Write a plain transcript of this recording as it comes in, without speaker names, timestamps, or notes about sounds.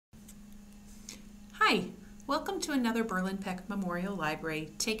Hi, welcome to another Berlin-Peck Memorial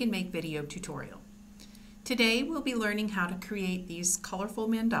Library Take and Make video tutorial. Today we'll be learning how to create these colorful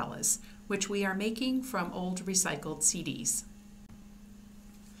mandalas, which we are making from old recycled CDs.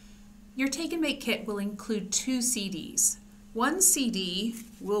 Your Take and Make kit will include two CDs. One CD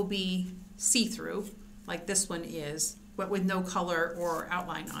will be see-through, like this one is, but with no color or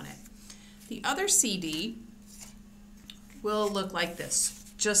outline on it. The other CD will look like this,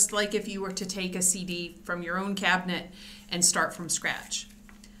 just like if you were to take a CD from your own cabinet and start from scratch.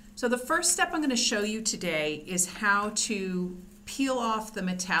 So the first step I'm going to show you today is how to peel off the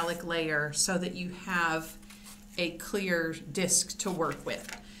metallic layer so that you have a clear disc to work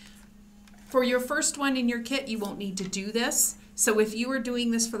with. For your first one in your kit, you won't need to do this. So if you are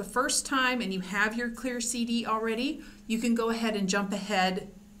doing this for the first time and you have your clear CD already, you can go ahead and jump ahead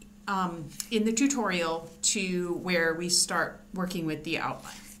in the tutorial to where we start working with the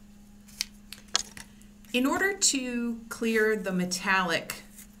outline. In order to clear the metallic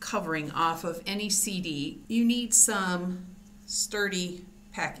covering off of any CD, you need some sturdy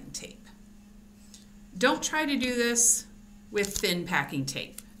packing tape. Don't try to do this with thin packing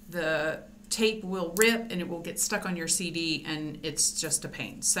tape. The tape will rip and it will get stuck on your CD and it's just a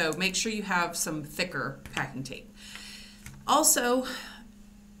pain. So make sure you have some thicker packing tape. Also,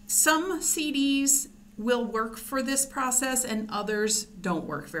 some CDs will work for this process and others don't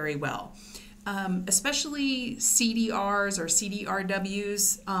work very well. Especially CDRs or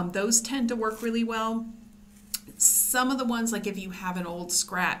CDRWs, those tend to work really well. Some of the ones, like if you have an old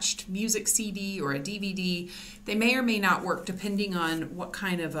scratched music CD or a DVD, they may or may not work depending on what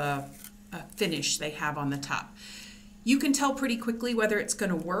kind of a finish they have on the top. You can tell pretty quickly whether it's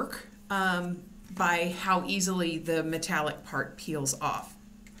going to work by how easily the metallic part peels off.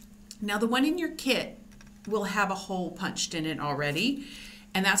 Now the one in your kit will have a hole punched in it already,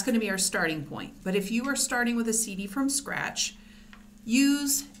 and that's going to be our starting point. But if you are starting with a CD from scratch,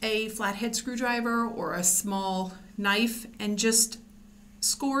 use a flathead screwdriver or a small knife and just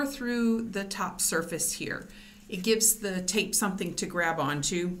score through the top surface here. It gives the tape something to grab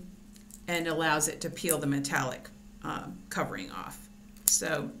onto and allows it to peel the metallic covering off.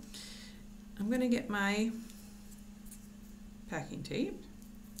 So I'm going to get my packing tape.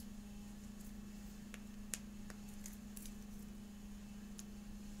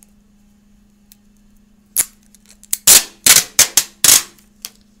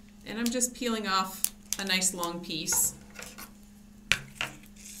 And I'm just peeling off a nice long piece.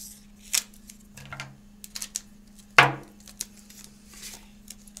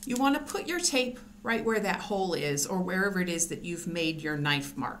 You want to put your tape right where that hole is or wherever it is that you've made your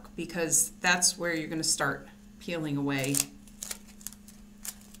knife mark, because that's where you're going to start peeling away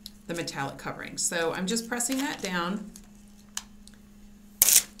the metallic covering. So I'm just pressing that down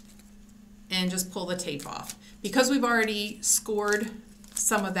and just pull the tape off. Because we've already scored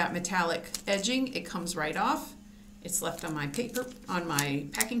some of that metallic edging, it comes right off. It's left on my paper, on my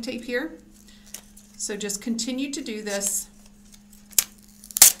packing tape here. So just continue to do this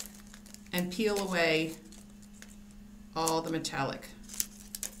and peel away all the metallic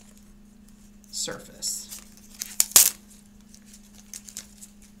surface.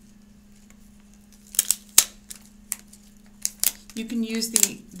 You can use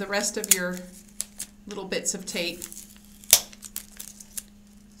the rest of your little bits of tape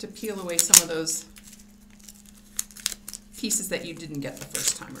to peel away some of those pieces that you didn't get the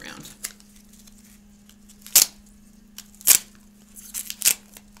first time around.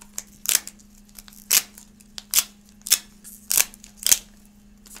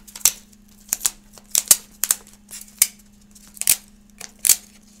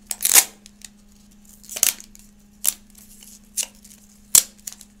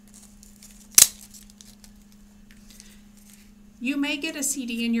 You may get a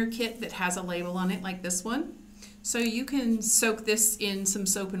CD in your kit that has a label on it like this one. So you can soak this in some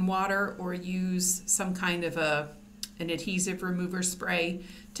soap and water or use some kind of an adhesive remover spray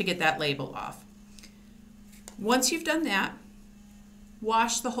to get that label off. Once you've done that,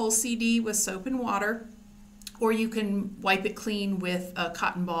 wash the whole CD with soap and water, or you can wipe it clean with a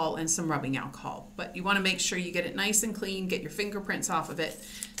cotton ball and some rubbing alcohol. But you want to make sure you get it nice and clean, get your fingerprints off of it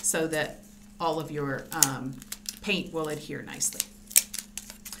so that all of your paint will adhere nicely.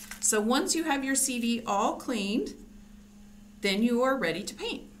 So once you have your CD all cleaned, then you are ready to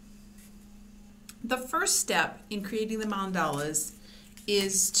paint. The first step in creating the mandalas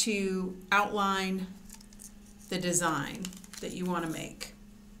is to outline the design that you want to make.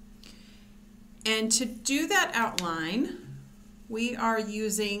 And to do that outline, we are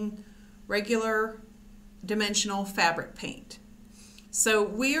using regular dimensional fabric paint. So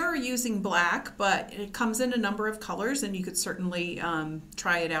we are using black, but it comes in a number of colors, and you could certainly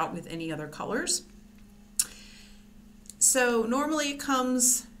try it out with any other colors. So normally it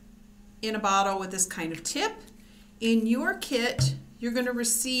comes in a bottle with this kind of tip. In your kit, you're going to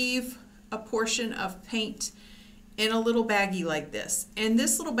receive a portion of paint in a little baggie like this. And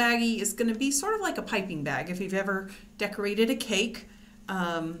this little baggie is going to be sort of like a piping bag. If you've ever decorated a cake,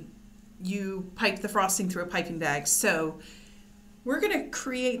 you pipe the frosting through a piping bag. So we're going to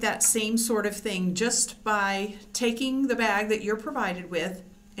create that same sort of thing just by taking the bag that you're provided with,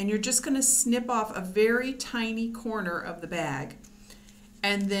 and you're just going to snip off a very tiny corner of the bag,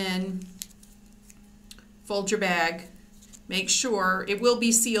 and then fold your bag. Make sure it will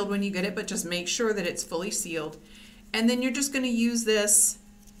be sealed when you get it, but just make sure that it's fully sealed. And then you're just going to use this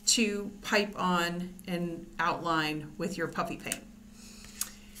to pipe on and outline with your puffy paint.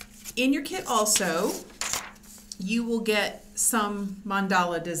 In your kit also, you will get some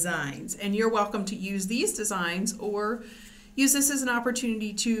mandala designs, and you're welcome to use these designs or use this as an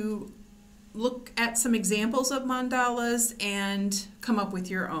opportunity to look at some examples of mandalas and come up with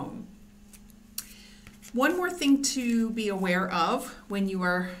your own. One more thing to be aware of when you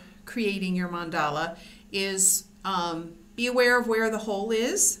are creating your mandala is be aware of where the hole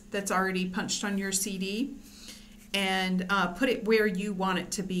is that's already punched on your CD, and put it where you want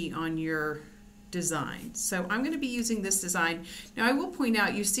it to be on your design. So I'm going to be using this design. Now I will point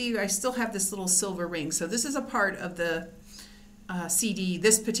out, you see I still have this little silver ring. So this is a part of the CD,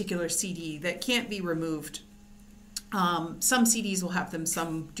 this particular CD, that can't be removed. Some CDs will have them,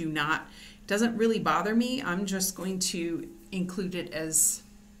 some do not. It doesn't really bother me. I'm just going to include it as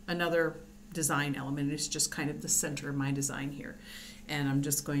another design element. It's just kind of the center of my design here. And I'm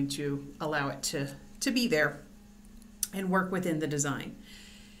just going to allow it to be there and work within the design.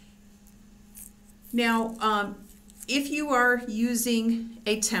 Now, if you are using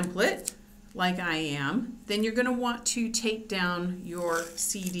a template like I am, then you're going to want to tape down your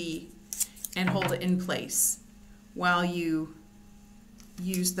CD and hold it in place while you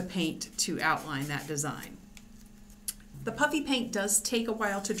use the paint to outline that design. The puffy paint does take a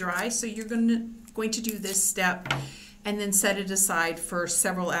while to dry, so you're going to do this step and then set it aside for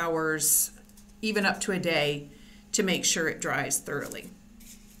several hours, even up to a day, to make sure it dries thoroughly.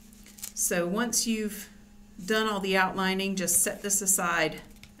 So once you've done all the outlining, just set this aside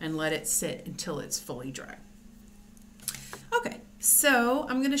and let it sit until it's fully dry. Okay, so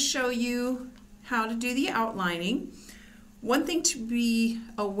I'm going to show you how to do the outlining. One thing to be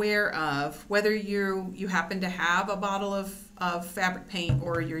aware of, whether you happen to have a bottle of fabric paint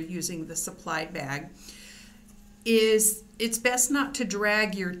or you're using the supplied bag, is it's best not to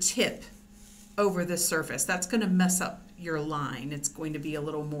drag your tip over the surface. That's going to mess up your line. It's going to be a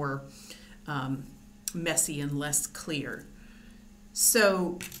little more messy and less clear.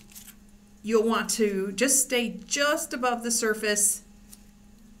 So you'll want to just stay just above the surface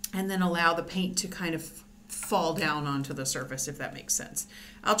and then allow the paint to kind of fall down onto the surface, if that makes sense.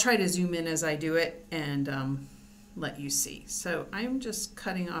 I'll try to zoom in as I do it and let you see. So I'm just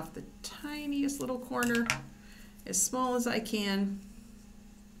cutting off the tiniest little corner, as small as I can.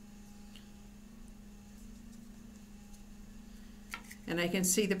 And I can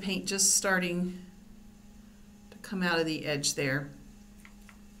see the paint just starting to come out of the edge there.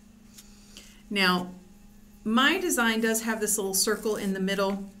 Now, my design does have this little circle in the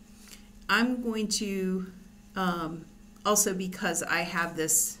middle. I'm going to, also because I have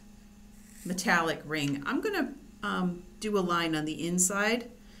this metallic ring, I'm going to do a line on the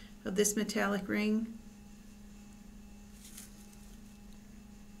inside of this metallic ring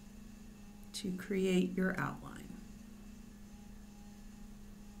to create your outline.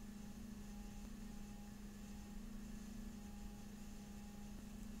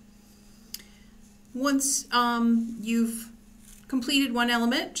 Once you've completed one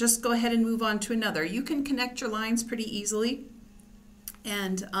element, just go ahead and move on to another. You can connect your lines pretty easily,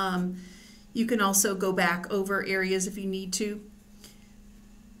 and you can also go back over areas if you need to,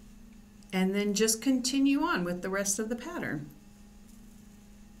 and then just continue on with the rest of the pattern.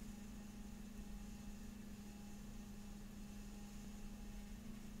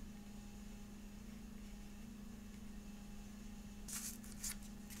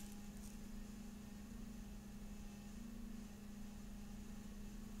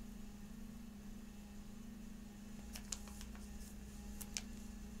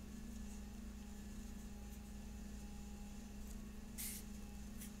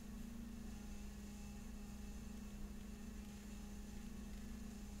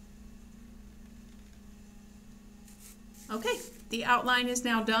 Okay, the outline is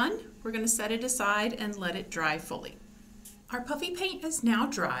now done. We're going to set it aside and let it dry fully. Our puffy paint is now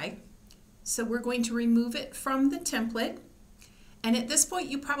dry, so we're going to remove it from the template. And at this point,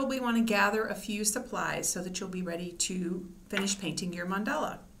 you probably want to gather a few supplies so that you'll be ready to finish painting your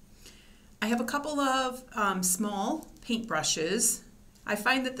mandala. I have a couple of small paintbrushes. I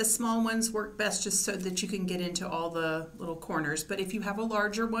find that the small ones work best just so that you can get into all the little corners, but if you have a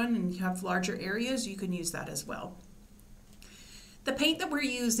larger one and you have larger areas, you can use that as well. The paint that we're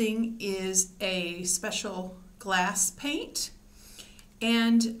using is a special glass paint,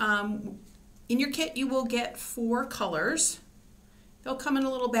 and in your kit you will get 4 colors. They'll come in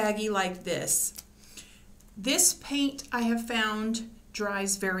a little baggie like this. This paint I have found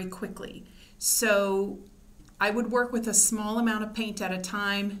dries very quickly, so I would work with a small amount of paint at a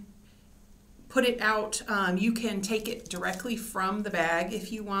time. Put it out. You can take it directly from the bag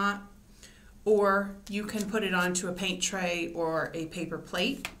if you want, or you can put it onto a paint tray or a paper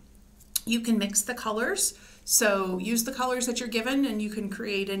plate. You can mix the colors, so use the colors that you're given and you can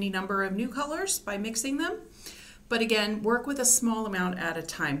create any number of new colors by mixing them. But again, work with a small amount at a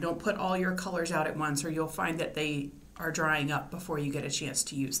time. Don't put all your colors out at once or you'll find that they are drying up before you get a chance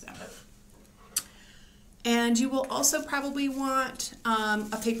to use them. And you will also probably want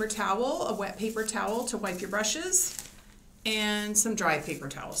a paper towel, a wet paper towel to wipe your brushes, and some dry paper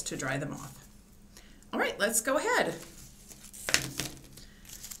towels to dry them off. All right, let's go ahead.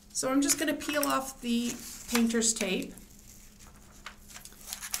 So I'm just going to peel off the painter's tape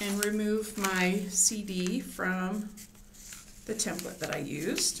and remove my CD from the template that I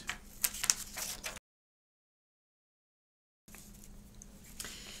used.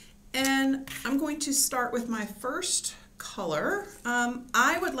 And I'm going to start with my first color.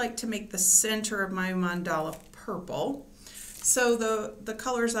 I would like to make the center of my mandala purple. So the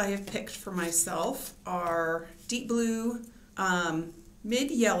colors I have picked for myself are deep blue,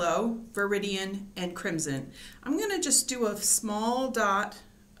 mid yellow, viridian, and crimson. I'm going to just do a small dot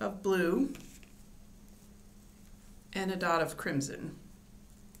of blue and a dot of crimson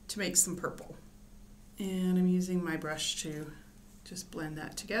to make some purple. And I'm using my brush to just blend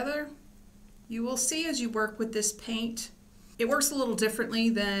that together. You will see as you work with this paint, it works a little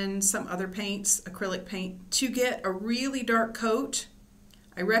differently than some other paints, acrylic paint. To get a really dark coat,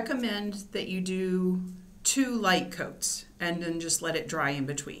 I recommend that you do 2 light coats and then just let it dry in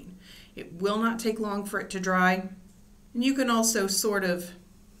between. It will not take long for it to dry. And you can also sort of,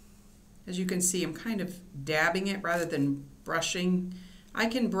 as you can see, I'm kind of dabbing it rather than brushing. I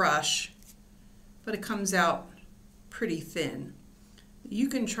can brush, but it comes out pretty thin. You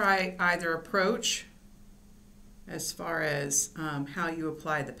can try either approach as far as how you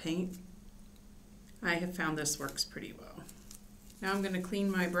apply the paint. I have found this works pretty well. Now I'm going to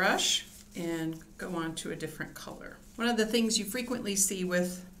clean my brush and go on to a different color. One of the things you frequently see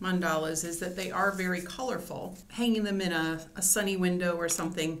with mandalas is that they are very colorful. Hanging them in a sunny window or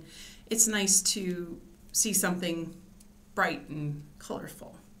something, it's nice to see something bright and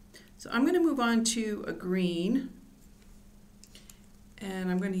colorful. So I'm going to move on to a green, and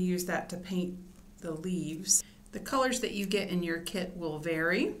I'm going to use that to paint the leaves. The colors that you get in your kit will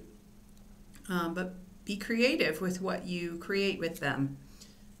vary, but be creative with what you create with them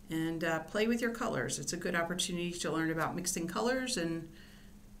and play with your colors. It's a good opportunity to learn about mixing colors and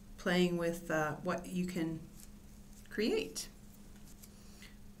playing with what you can create.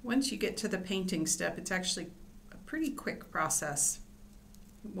 Once you get to the painting step, it's actually a pretty quick process.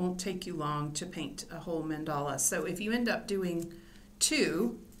 It won't take you long to paint a whole mandala. So if you end up doing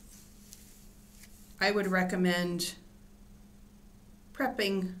 2, I would recommend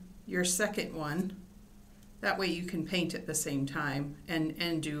prepping your second one. That way you can paint at the same time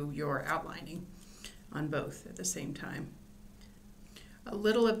and do your outlining on both at the same time. A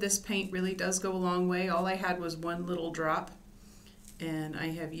little of this paint really does go a long way. All I had was 1 little drop, and I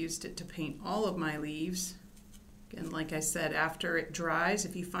have used it to paint all of my leaves. Again, like I said, after it dries,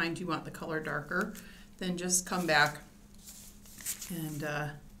 if you find you want the color darker, then just come back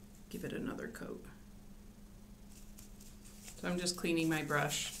and give it another coat. So I'm just cleaning my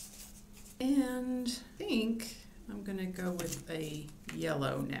brush. And I think I'm going to go with a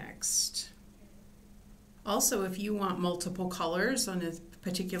yellow next. Also, if you want multiple colors on a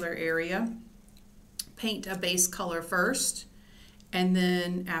particular area, paint a base color first, and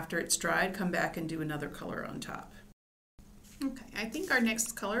then after it's dried, come back and do another color on top. Okay, I think our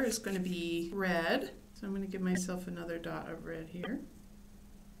next color is going to be red. So I'm going to give myself another dot of red here.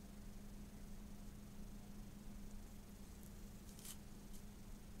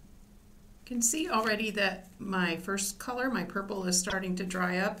 You can see already that my first color, my purple, is starting to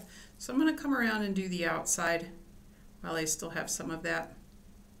dry up. So I'm going to come around and do the outside while I still have some of that.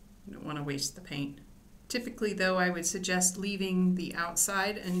 I don't want to waste the paint Typically though, I would suggest leaving the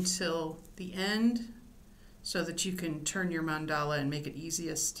outside until the end so that you can turn your mandala and make it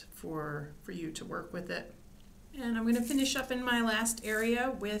easiest for you to work with it. And I'm going to finish up in my last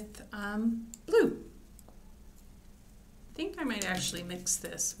area with blue. I think I might actually mix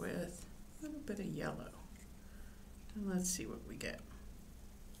this with a little bit of yellow. And let's see what we get.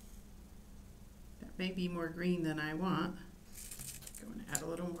 That may be more green than I want. I'm going to add a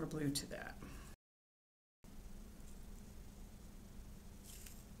little more blue to that.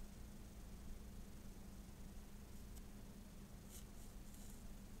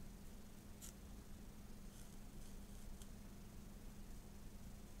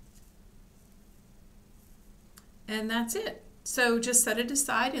 And that's it. So just set it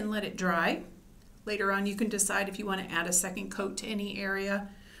aside and let it dry. Later on you can decide if you want to add a second coat to any area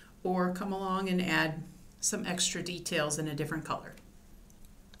or come along and add some extra details in a different color.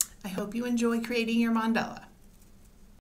 I hope you enjoy creating your mandala.